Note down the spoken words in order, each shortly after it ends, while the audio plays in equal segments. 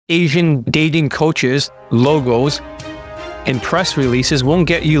Asian dating coaches, logos, and press releases won't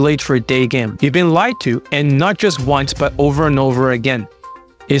get you late for a day game. You've been lied to, and not just once, but over and over again.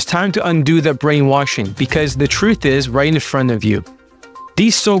 It's time to undo the brainwashing, because the truth is right in front of you.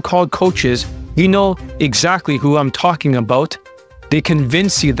 These so-called coaches, you know exactly who I'm talking about. They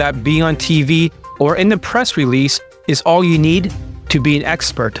convince you that being on TV or in the press release is all you need to be an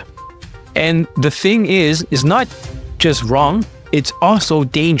expert. And the thing is not just wrong, it's also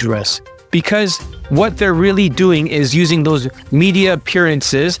dangerous, because what they're really doing is using those media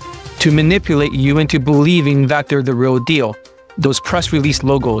appearances to manipulate you into believing that they're the real deal. Those press release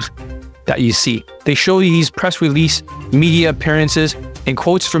logos that you see. They show you these press release media appearances and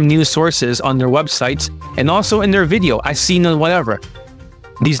quotes from news sources on their websites and also in their video, I've seen on whatever.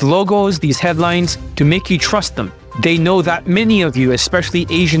 These logos, these headlines, to make you trust them. They know that many of you, especially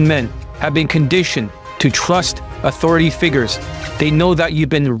Asian men, have been conditioned to trust authority figures. They know that you've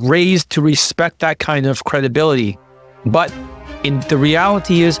been raised to respect that kind of credibility. But the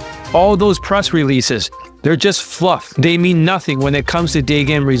reality is, all those press releases, they're just fluff. They mean nothing when it comes to day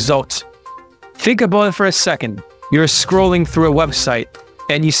game results. Think about it for a second. You're scrolling through a website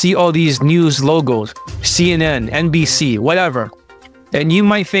and you see all these news logos, CNN, NBC, whatever. And you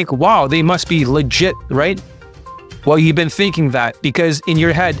might think, wow, they must be legit, right? Well, you've been thinking that because in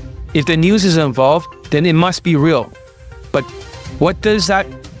your head, if the news is involved, then it must be real. But what does that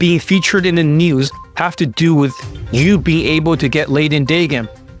being featured in the news have to do with you being able to get laid in day game?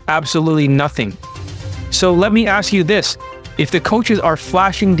 Absolutely nothing. So let me ask you this. If the coaches are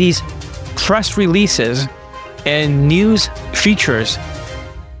flashing these press releases and news features,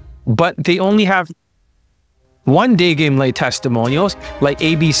 but they only have one day game late testimonials, like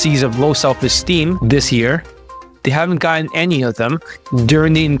ABCs of low self-esteem this year, they haven't gotten any of them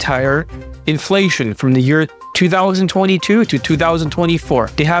during the entire inflation from the year 2022 to 2024.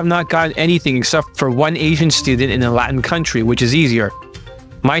 They have not gotten anything except for one Asian student in a Latin country, which is easier.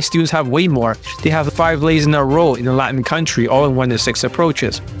 My students have way more. They have 5 lays in a row in a Latin country, all in 1 to 6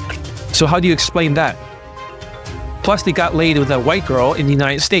 approaches. So how do you explain that? Plus, they got laid with a white girl in the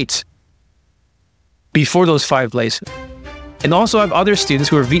United States before those 5 lays. And also I have other students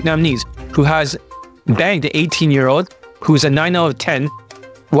who are Vietnamese, who has banged an 18-year-old who's a 9 out of 10,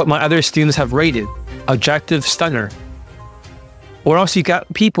 what my other students have rated, objective stunner. Or else you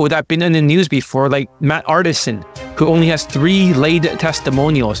got people that have been in the news before, like Matt Artisan, who only has 3 laid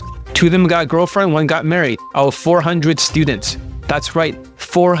testimonials. 2 of them got a girlfriend, 1 got married, out of 400 students. That's right,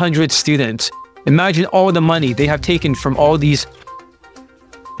 400 students. Imagine all the money they have taken from all these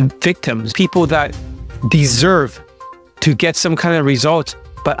victims, people that deserve to get some kind of result.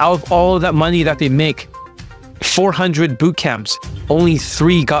 But out of all of that money that they make, 400 boot camps, only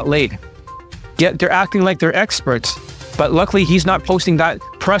 3 got laid. Yet they're acting like they're experts. But luckily, he's not posting that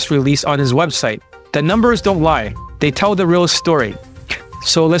press release on his website. The numbers don't lie. They tell the real story.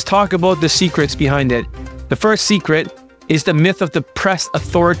 So let's talk about the secrets behind it. The first secret is the myth of the press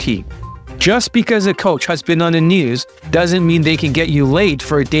authority. Just because a coach has been on the news doesn't mean they can get you laid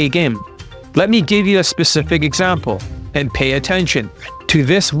for a day game. Let me give you a specific example, and pay attention to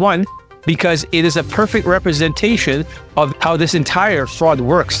this one because it is a perfect representation of how this entire fraud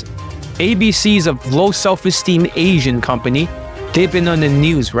works. ABC's of low self-esteem Asian company, they've been on the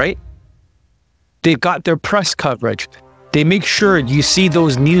news, right? They got their press coverage. They make sure you see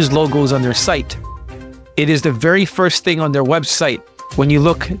those news logos on their site. It is the very first thing on their website. When you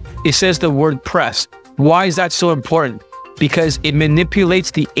look, it says the word press. Why is that so important? Because it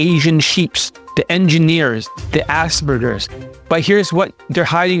manipulates the Asian sheeps, the engineers, the Aspergers. But here's what they're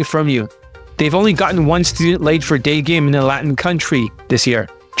hiding from you. They've only gotten 1 student laid for day game in a Latin country this year.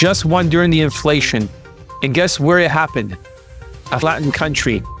 Just 1 during the inflation. And guess where it happened? A Latin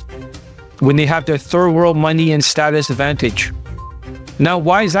country. When they have their third world money and status advantage. Now,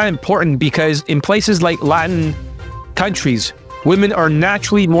 why is that important? Because in places like Latin countries, women are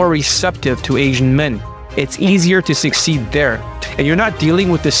naturally more receptive to Asian men. It's easier to succeed there, and you're not dealing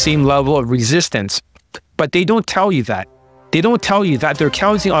with the same level of resistance. But they don't tell you that. They don't tell you that they're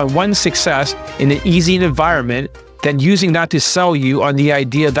counting on 1 success in an easy environment, then using that to sell you on the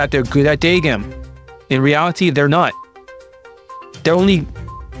idea that they're good at day game. In reality, they're not. They're only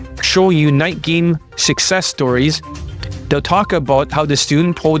showing you night game success stories. They'll talk about how the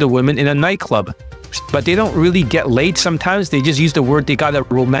student pulled a woman in a nightclub, but they don't really get laid sometimes. They just use the word they got a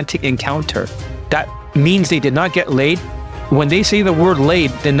romantic encounter. That means they did not get laid. When they say the word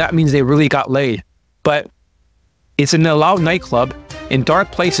laid, then that means they really got laid. But it's in a loud nightclub in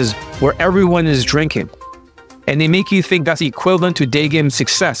dark places where everyone is drinking. And they make you think that's equivalent to day game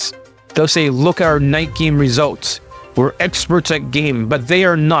success. They'll say, look at our night game results. We're experts at game, but they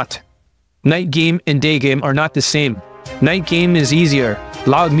are not. Night game and day game are not the same. Night game is easier.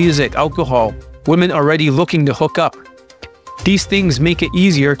 Loud music, alcohol, women already looking to hook up. These things make it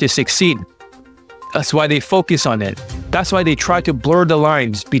easier to succeed. That's why they focus on it. That's why they try to blur the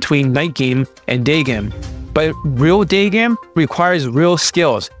lines between night game and day game. But real day game requires real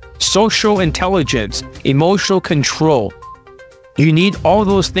skills, social intelligence, emotional control. You need all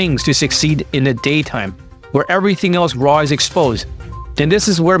those things to succeed in the daytime, where everything else raw is exposed. And this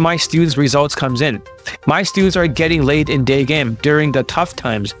is where my students' results comes in. My students are getting laid in day game during the tough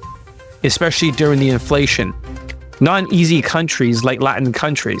times, especially during the inflation. Not in easy countries like Latin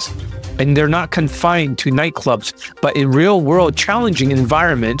countries. And they're not confined to nightclubs, but in real world challenging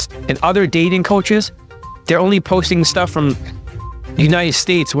environments. And other dating coaches, they're only posting stuff from the United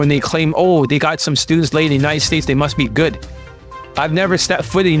States when they claim, oh, they got some students laid in the United States, they must be good. I've never stepped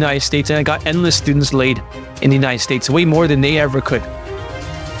foot in the United States and I got endless students laid in the United States, way more than they ever could.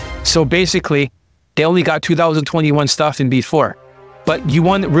 So basically, they only got 2021 stuff in before. But you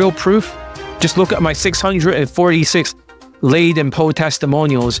want real proof? Just look at my 646 laid and po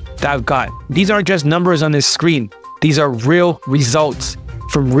testimonials that I've got. These aren't just numbers on this screen. These are real results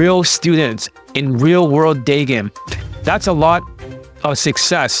from real students in real world day game. That's a lot of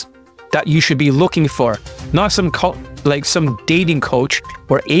success that you should be looking for. Not some dating coach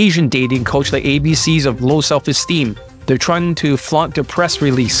or Asian dating coach like ABCs of low self-esteem. They're trying to flaunt their press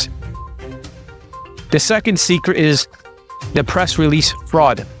release. The second secret is the press release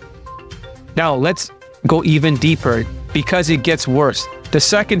fraud. Now let's go even deeper because it gets worse. The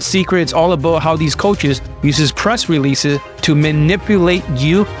second secret is all about how these coaches uses press releases to manipulate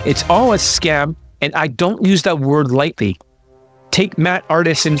you. It's all a scam, and I don't use that word lightly. Take Matt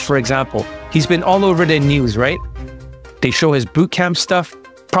Artisan, for example. He's been all over the news, right? They show his bootcamp stuff,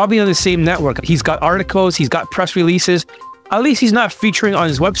 probably on the same network. He's got articles, he's got press releases. At least he's not featuring on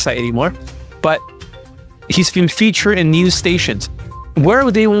his website anymore, but he's been featured in news stations. Where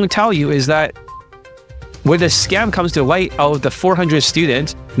they won't tell you is that where the scam comes to light, out of the 400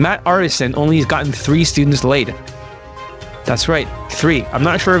 students, Matt Artisan only has gotten 3 students laid. That's right, 3. I'm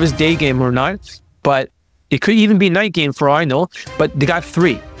not sure if it's day game or not, but it could even be night game for all I know, but they got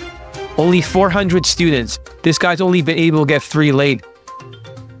 3. Only 400 students. This guy's only been able to get 3 laid.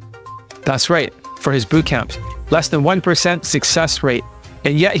 That's right, for his boot camps. Less than 1% success rate.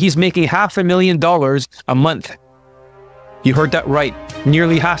 And yet he's making $500,000 a month. You heard that right.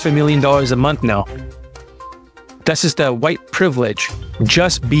 Nearly $500,000 a month now. This is the white privilege.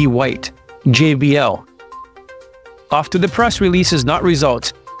 Just be white. JBL. Off to the press releases, not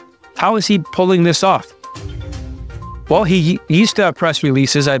results. How is he pulling this off? Well, he used to have press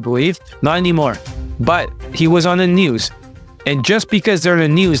releases, I believe. Not anymore. But he was on the news. And just because they're in the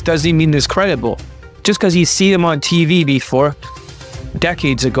news doesn't mean it's credible. Just because you see them on TV before,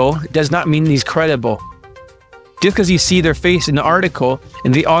 decades ago, does not mean he's credible. Just because you see their face in the article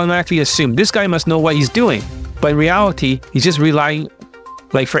and they automatically assume this guy must know what he's doing. But in reality, he's just relying,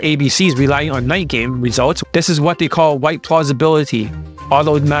 like for ABCs, relying on night game results. This is what they call white plausibility,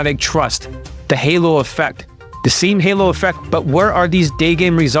 automatic trust, the halo effect. The same halo effect, but where are these day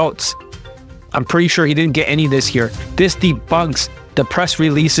game results? I'm pretty sure he didn't get any this year. This debunks the press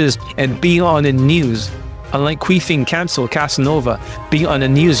releases and being on the news. Unlike queefing cancel Casanova, being on the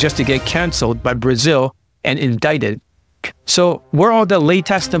news just to get cancelled by Brazil and indicted. So where are the late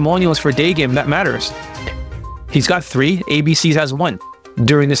testimonials for day game that matters? He's got 3, ABCs has 1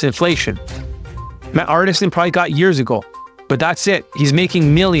 during this inflation. Matt Artisan probably got years ago, but that's it. He's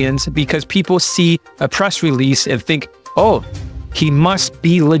making millions because people see a press release and think, oh, he must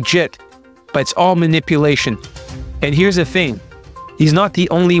be legit, but it's all manipulation. And here's the thing. He's not the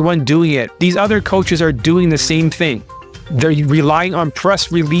only one doing it. These other coaches are doing the same thing. They're relying on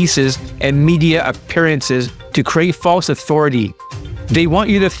press releases and media appearances to create false authority. They want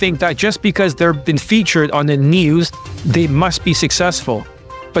you to think that just because they've been featured on the news, they must be successful.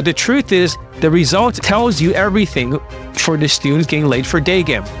 But the truth is, the result tells you everything for the students getting laid for day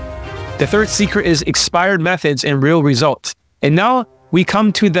game. The third secret is expired methods and real results. And now we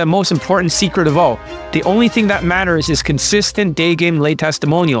come to the most important secret of all. The only thing that matters is consistent day game late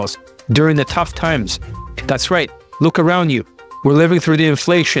testimonials during the tough times. That's right. Look around you. We're living through the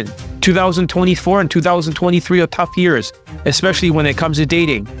inflation. 2024 and 2023 are tough years, especially when it comes to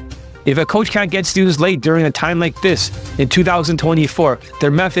dating. If a coach can't get students laid during a time like this, in 2024, their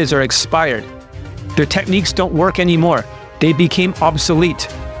methods are expired. Their techniques don't work anymore. They became obsolete.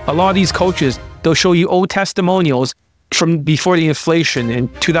 A lot of these coaches, they'll show you old testimonials from before the inflation in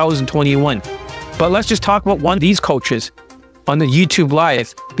 2021. But let's just talk about one of these coaches on the YouTube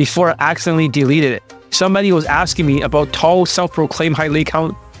Live before I accidentally deleted it. somebody was asking me about tall, self-proclaimed high lay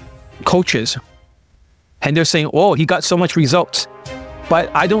count coaches. And they're saying, oh, he got so much results. But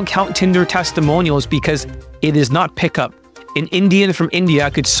I don't count Tinder testimonials because it is not pickup. An Indian from India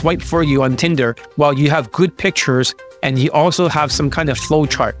could swipe for you on Tinder while you have good pictures and you also have some kind of flow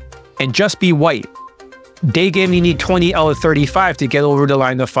chart. And just be white. Daygame, you need 20 out of 35 to get over the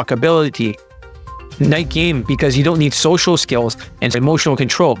line of fuckability. Night game, because you don't need social skills and emotional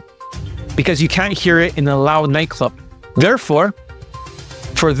control. Because you can't hear it in a loud nightclub. Therefore,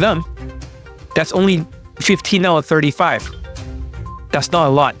 for them, that's only 15 out of 35. That's not a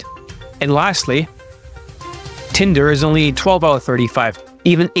lot. And lastly, Tinder is only 12 out of 35.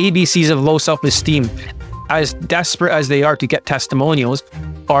 Even ABCs of low self-esteem, as desperate as they are to get testimonials,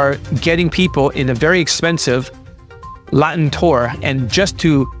 are getting people in a very expensive Latin tour, and just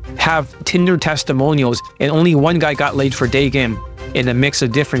to have Tinder testimonials, and only one guy got laid for Daygame in a mix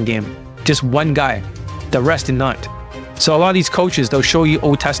of different game. Just one guy. The rest did not. So a lot of these coaches, they'll show you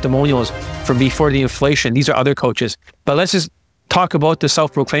old testimonials from before the inflation. These are other coaches. But let's just talk about the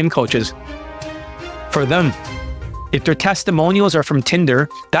self-proclaimed coaches. For them, if their testimonials are from Tinder,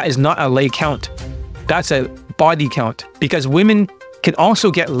 that is not a lay count. That's a body count. Because women can also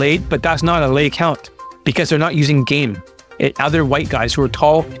get laid, but that's not a lay count. Because they're not using game. Other white guys who are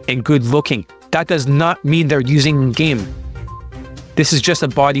tall and good looking. That does not mean they're using game. This is just a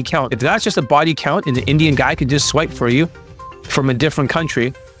body count. If that's just a body count and the Indian guy could just swipe for you from a different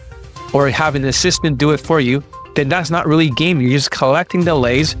country or have an assistant do it for you, then that's not really game. You're just collecting the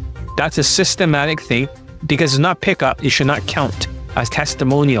lays. That's a systematic thing because it's not pickup. It should not count as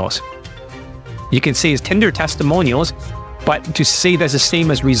testimonials. You can say it's Tinder testimonials, but to say that's the same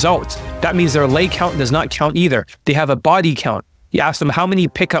as results, that means their lay count does not count either. They have a body count. You ask them how many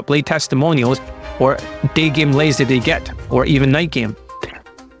pickup lay testimonials or Daygame lays did they get, or even night game.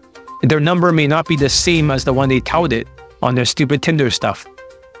 Their number may not be the same as the one they touted on their stupid Tinder stuff.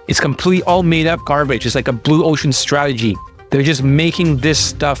 It's completely all made up garbage. It's like a blue ocean strategy. They're just making this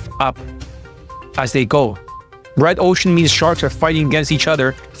stuff up as they go. Red ocean means sharks are fighting against each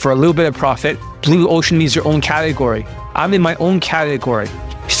other for a little bit of profit. Blue ocean means your own category. I'm in my own category.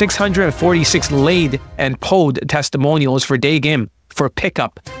 646 laid and pulled testimonials for Daygame for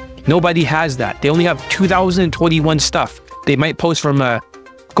pickup. Nobody has that. They only have 2021 stuff. They might post from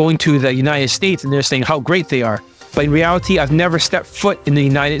going to the United States and they're saying how great they are. But in reality, I've never stepped foot in the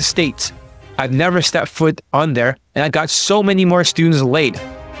United States. I've never stepped foot on there, and I got so many more students laid,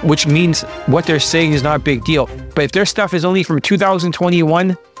 which means what they're saying is not a big deal. But if their stuff is only from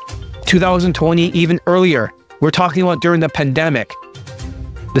 2021, 2020, even earlier, we're talking about during the pandemic.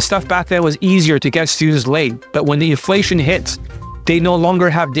 The stuff back then was easier to get students laid, but when the inflation hits, they no longer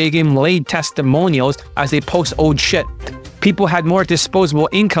have Daygame laid testimonials as they post old shit. People had more disposable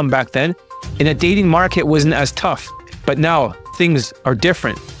income back then, and the dating market wasn't as tough. But now, things are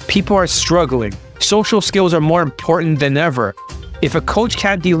different. People are struggling. Social skills are more important than ever. If a coach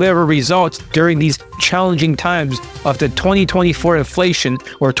can't deliver results during these challenging times of the 2024 inflation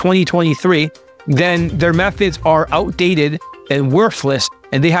or 2023, then their methods are outdated and worthless,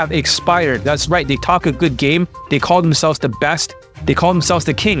 and they have expired. That's right, they talk a good game, they call themselves the best, they call themselves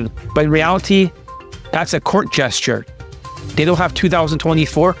the king, but in reality, that's a court gesture. They don't have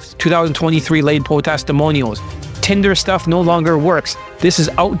 2024, 2023 laid poll testimonials. Tinder stuff no longer works. This is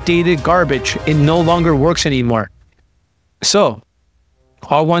outdated garbage. It no longer works anymore. So,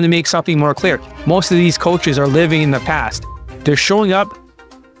 I want to make something more clear. Most of these coaches are living in the past. They're showing up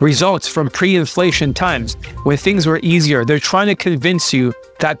results from pre-inflation times when things were easier. They're trying to convince you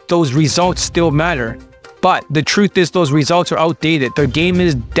that those results still matter. But the truth is those results are outdated. Their game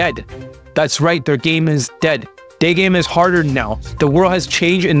is dead. That's right, their game is dead. Daygame is harder now. The world has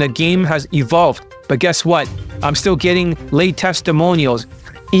changed and the game has evolved. But guess what? I'm still getting laid testimonials.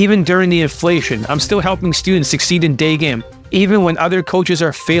 Even during the inflation, I'm still helping students succeed in Daygame. Even when other coaches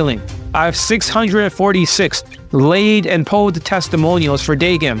are failing. I have 646 laid and pulled testimonials for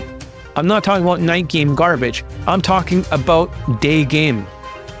Daygame. I'm not talking about night game garbage. I'm talking about Daygame.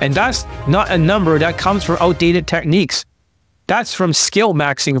 And that's not a number that comes from outdated techniques. That's from skill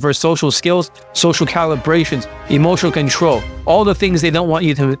maxing for social skills, social calibrations, emotional control, all the things they don't want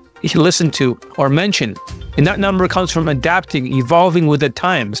you to listen to or mention. And that number comes from adapting, evolving with the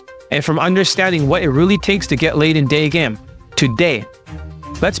times, and from understanding what it really takes to get laid in Daygame today.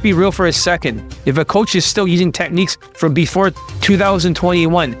 Let's be real for a second. If a coach is still using techniques from before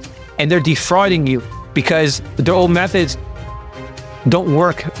 2021 and they're defrauding you because their old methods don't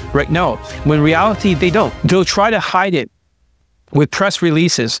work right now, when in reality they don't. They'll try to hide it with press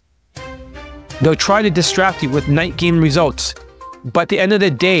releases. They'll try to distract you with night game results. But at the end of the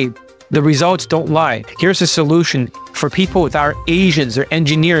day, The results don't lie. Here's a solution for people that are Asians, they're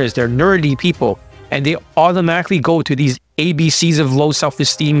engineers, they're nerdy people, and they automatically go to these ABCs of low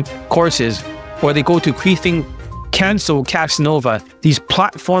self-esteem courses, or they go to Queefing, Cancel, Casanova, these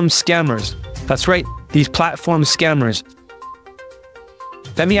platform scammers. That's right, these platform scammers.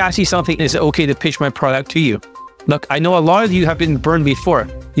 Let me ask you something. Is it okay to pitch my product to you? Look, I know a lot of you have been burned before.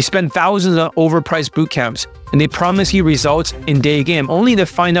 You spend thousands on overpriced boot camps, and they promise you results in day game, only to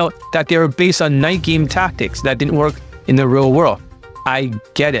find out that they were based on night game tactics that didn't work in the real world. I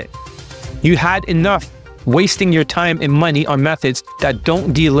get it. You had enough wasting your time and money on methods that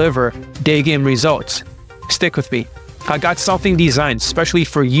don't deliver day game results. Stick with me. I got something designed especially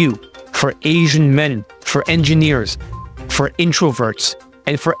for you, for Asian men, for engineers, for introverts,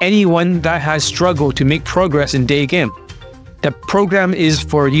 and for anyone that has struggled to make progress in day game. The program is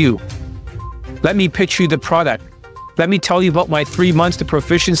for you. Let me pitch you the product. Let me tell you about my 3 months to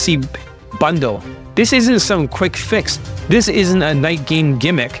proficiency bundle. This isn't some quick fix. This isn't a night game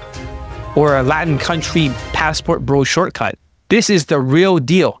gimmick or a Latin country passport bro shortcut. This is the real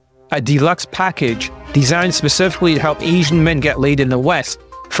deal. A deluxe package designed specifically to help Asian men get laid in the West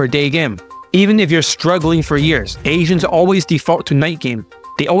for day game. Even if you're struggling for years, Asians always default to night game.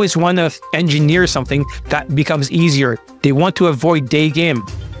 They always want to engineer something that becomes easier. They want to avoid day game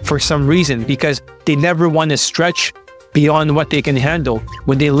for some reason because they never want to stretch beyond what they can handle.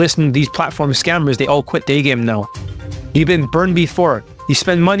 When they listen to these platform scammers, they all quit day game now. You've been burned before. You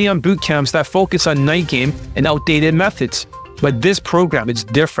spend money on boot camps that focus on night game and outdated methods. But this program, it's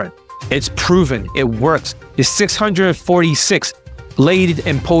different. It's proven. It works. It's 646 laid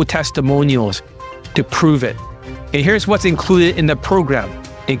and pulled testimonials to prove it. And here's what's included in the program.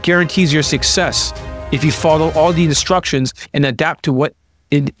 It guarantees your success if you follow all the instructions and adapt to what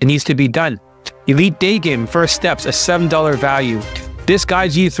it needs to be done. Elite Day Game First Steps, a $7 value. This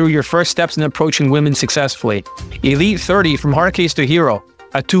guides you through your first steps in approaching women successfully. Elite 30 from hard case to hero,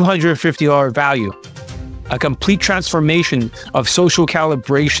 a $250 value. A complete transformation of social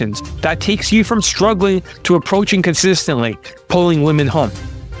calibrations that takes you from struggling to approaching consistently, pulling women home,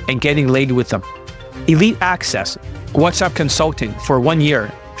 and getting laid with them. Elite Access, WhatsApp consulting for 1 year,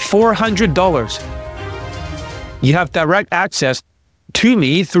 $400. You have direct access to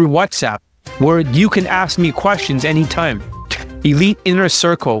me through WhatsApp, where you can ask me questions anytime. Elite Inner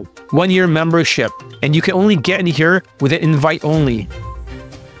Circle, 1 year membership, and you can only get in here with an invite only.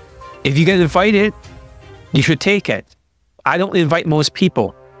 If you get invited, you should take it. I don't invite most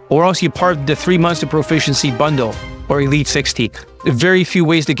people, or else you're part of the 3 months to proficiency bundle or Elite 60. Very few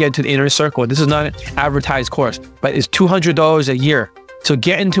ways to get to the inner circle. This is not an advertised course, but it's $200 a year. So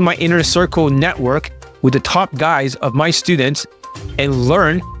get into my inner circle network with the top guys of my students and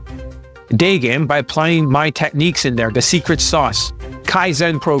learn day game by applying my techniques in there. The secret sauce,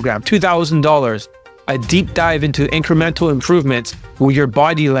 Kaizen program, $2,000. A deep dive into incremental improvements with your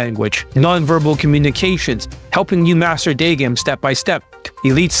body language, nonverbal communications, helping you master day game step by step.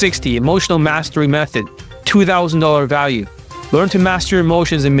 Elite 60, emotional mastery method, $2,000 value. Learn to master your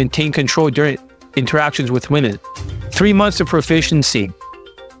emotions and maintain control during interactions with women. 3 months of proficiency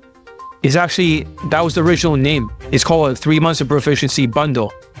is actually, that was the original name. It's called a 3 months of proficiency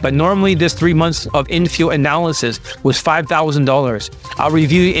bundle. But normally this 3 months of infield analysis was $5,000. I'll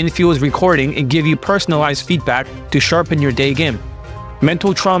review infield's recording and give you personalized feedback to sharpen your day game.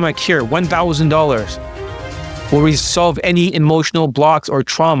 Mental trauma cure, $1,000. Will resolve any emotional blocks or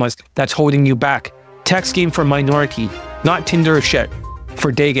traumas that's holding you back. Text game for minority, not Tinder shit.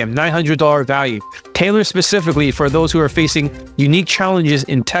 For day game, $900 value. Tailored specifically for those who are facing unique challenges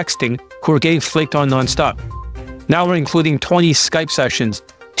in texting who are getting flaked on nonstop. Now we're including 20 Skype sessions.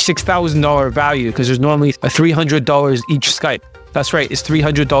 $6,000 value because there's normally a $300 each Skype. That's right, it's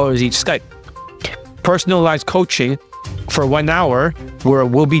 $300 each Skype. Personalized coaching for 1 hour where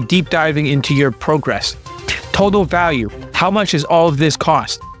we'll be deep diving into your progress. Total value, how much does all of this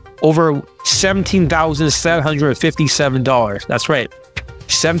cost? Over $17,757. That's right,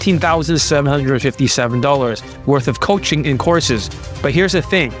 $17,757 worth of coaching and courses. But here's the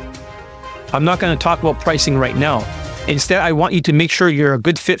thing, I'm not going to talk about pricing right now. Instead, I want you to make sure you're a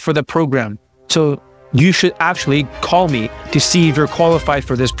good fit for the program. So you should actually call me to see if you're qualified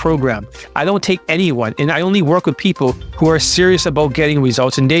for this program. I don't take anyone, and I only work with people who are serious about getting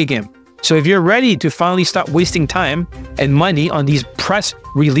results in day game. So if you're ready to finally stop wasting time and money on these press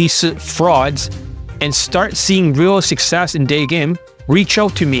release frauds and start seeing real success in day game, reach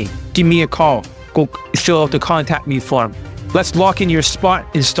out to me. Give me a call. Go fill out the contact me form. Let's lock in your spot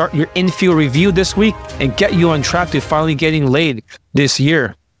and start your infield review this week and get you on track to finally getting laid this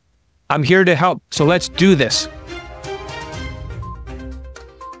year. I'm here to help, so let's do this.